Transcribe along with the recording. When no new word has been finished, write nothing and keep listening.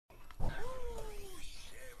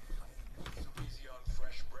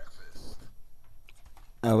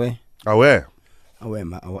Away. Away.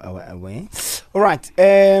 Away. All right.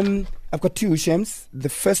 I've got two Shems. The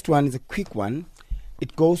first one is a quick one.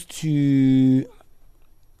 It goes to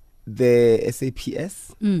the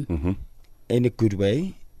SAPS in a good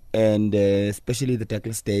way, and especially the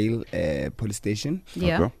Douglasdale police station.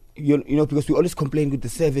 Yeah. Okay. You know, because we always complain with the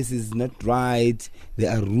service is not right, they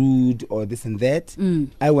are rude or this and that.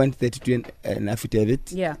 I went there to do an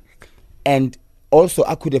affidavit. Yeah. And also,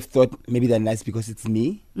 I could have thought maybe they're nice because it's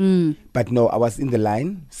me. But no, I was in the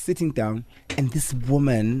line, sitting down, and this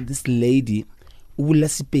woman, this lady,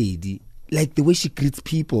 like the way she greets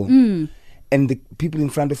people, and the people in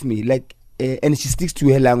front of me, like, and she sticks to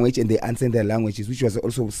her language and they answer in their languages, which was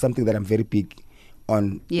also something that I'm very big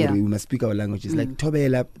on. Yeah. We must speak our languages. Like,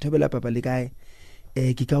 Tobela papa lekai,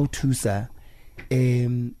 kikau tusa.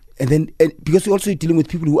 And then, because we're also dealing with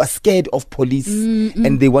people who are scared of police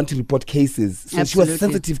and they want to report cases. So Absolutely. she was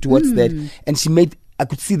sensitive towards that. And she made, I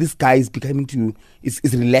could see this guy is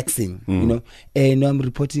is relaxing, you know. No, I'm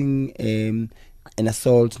reporting an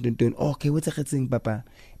assault. Okay, what's a thing, papa?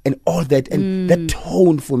 And all that, and that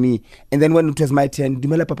tone for me. And then when it was my turn,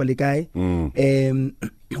 Dumela papa lekai,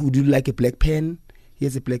 would you like a black pen?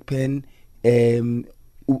 Here's a black pen.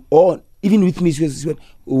 Or even with me, she went,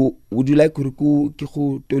 would you like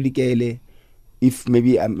tolikele? If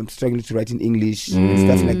maybe I'm struggling to write in English and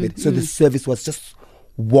stuff like that. So the service was just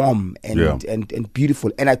warm and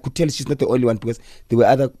beautiful. And I could tell she's not the only one because there were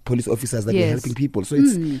other police officers that were helping people. So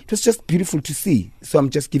it was just beautiful to see. So I'm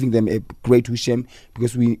just giving them a great Shem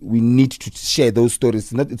because we need to share those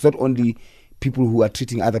stories. It's not only people who are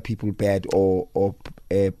treating other people bad or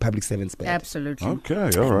public servants bad. Absolutely.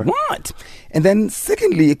 Okay, all right. What? And then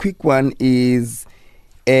secondly, a quick one is,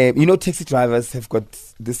 you know, taxi drivers have got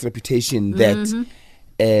this reputation that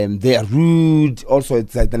they are rude. Also,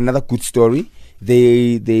 it's like another good story.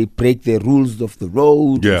 They break the rules of the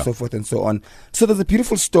road and so forth and so on. So there's a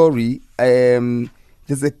beautiful story.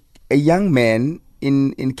 There's a young man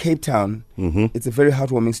in Cape Town. It's a very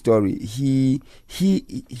heartwarming story. He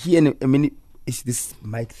and a mini, this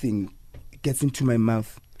mic thing gets into my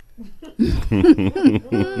mouth.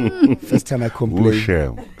 First time I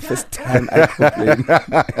complain. First time I complain.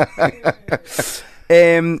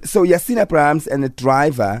 So Yasin Abrahams and the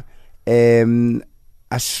driver,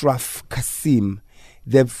 Ashraf Kasim,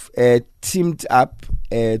 they've teamed up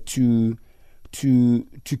to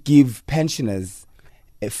give pensioners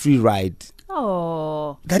a free ride.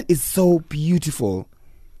 Oh, that is so beautiful.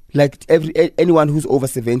 Like anyone who's over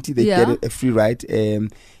 70, they get a free ride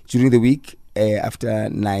during the week after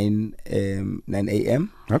 9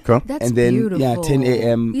 a.m. Okay, that's and then beautiful. 10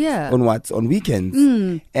 a.m. onwards on weekends.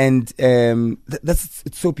 And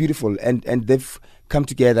it's so beautiful. And they've come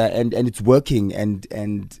together and it's working and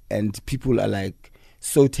people are like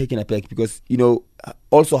so taken aback because, you know,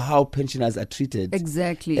 also how pensioners are treated.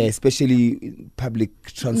 Exactly. Especially in public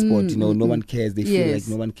transport, you know, no one cares. They feel like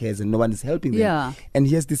no one cares and no one is helping them. Yeah. And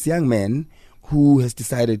here's this young man who has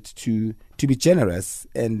decided to be generous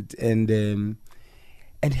and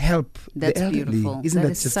help That's the elderly. beautiful. Isn't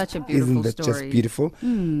that is such a beautiful isn't that story. just beautiful?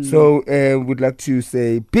 So we'd like to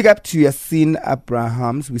say big up to Yasin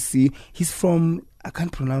Abrahams. We see he's from, I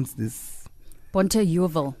can't pronounce this. Ponte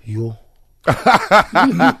Yuval. Yo.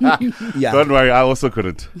 Don't worry, I also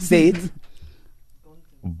couldn't. Say it.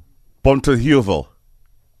 Bontehuvel.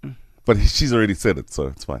 But she's already said it, so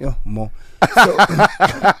it's fine. Yeah, more.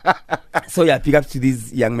 So yeah, big up to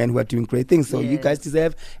these young men who are doing great things. So you guys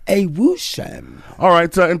deserve a Shem. All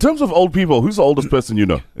right, in terms of old people, who's the oldest person you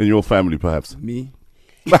know in your family, perhaps? Me.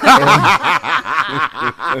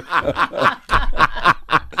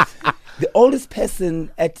 The oldest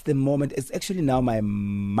person at the moment is actually now my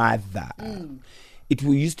mother. It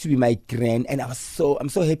used to be my grand, and I'm so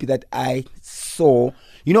happy that I saw.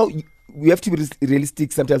 You know, we have to be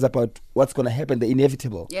realistic sometimes about what's going to happen, the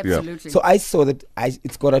inevitable. Absolutely. So I saw that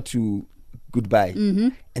it's got her to goodbye,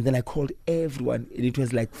 and then I called everyone, and it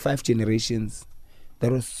was like 5 generations.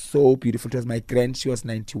 That was so beautiful. It was my grand; she was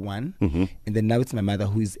 91, and then now it's my mother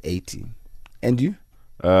who is 80. And you?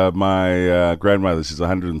 My grandmother, she's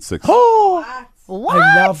 106. Oh, what?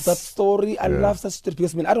 I love that story. I love that story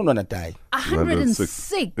because I don't want to die.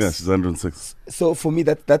 106. Yeah, she's 106. So for me,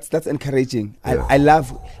 that's encouraging. I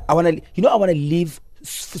want to live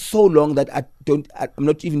for so long that I'm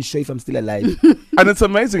not even sure if I'm still alive. And it's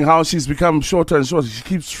amazing how she's become shorter and shorter. She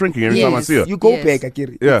keeps shrinking every time I see her. You go back,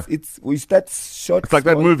 Akiri. Yeah. We start short. It's like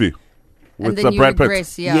that movie with And then you Brad Pitt.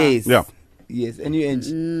 regress, Yes. Yeah. Yes. And you,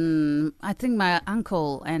 Angie? I think my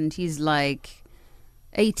uncle, and he's like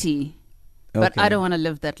 80. But Okay. I don't want to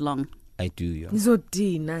live that long. I do, yeah.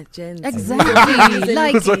 Nizodina, gents. Exactly.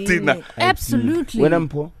 Like, Nizodina. absolutely. When I'm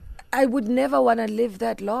poor, I would never want to live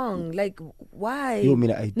that long. Like, why? Yo,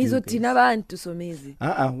 mina, I do, Nizodina bantu Somizi.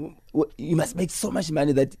 you must make so much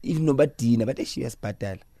money that even nobody dinner, but she has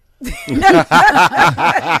patal.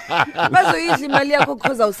 Bazoyidla imali yakho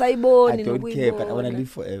because I awusayiboni don't care, but I want to nokuyibona. live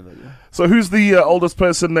forever. Yeah. So who's the oldest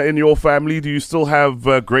person in your family? Do you still have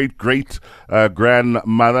great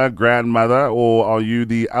grandmother, or are you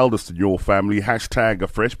the eldest in your family? Hashtag a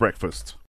fresh breakfast.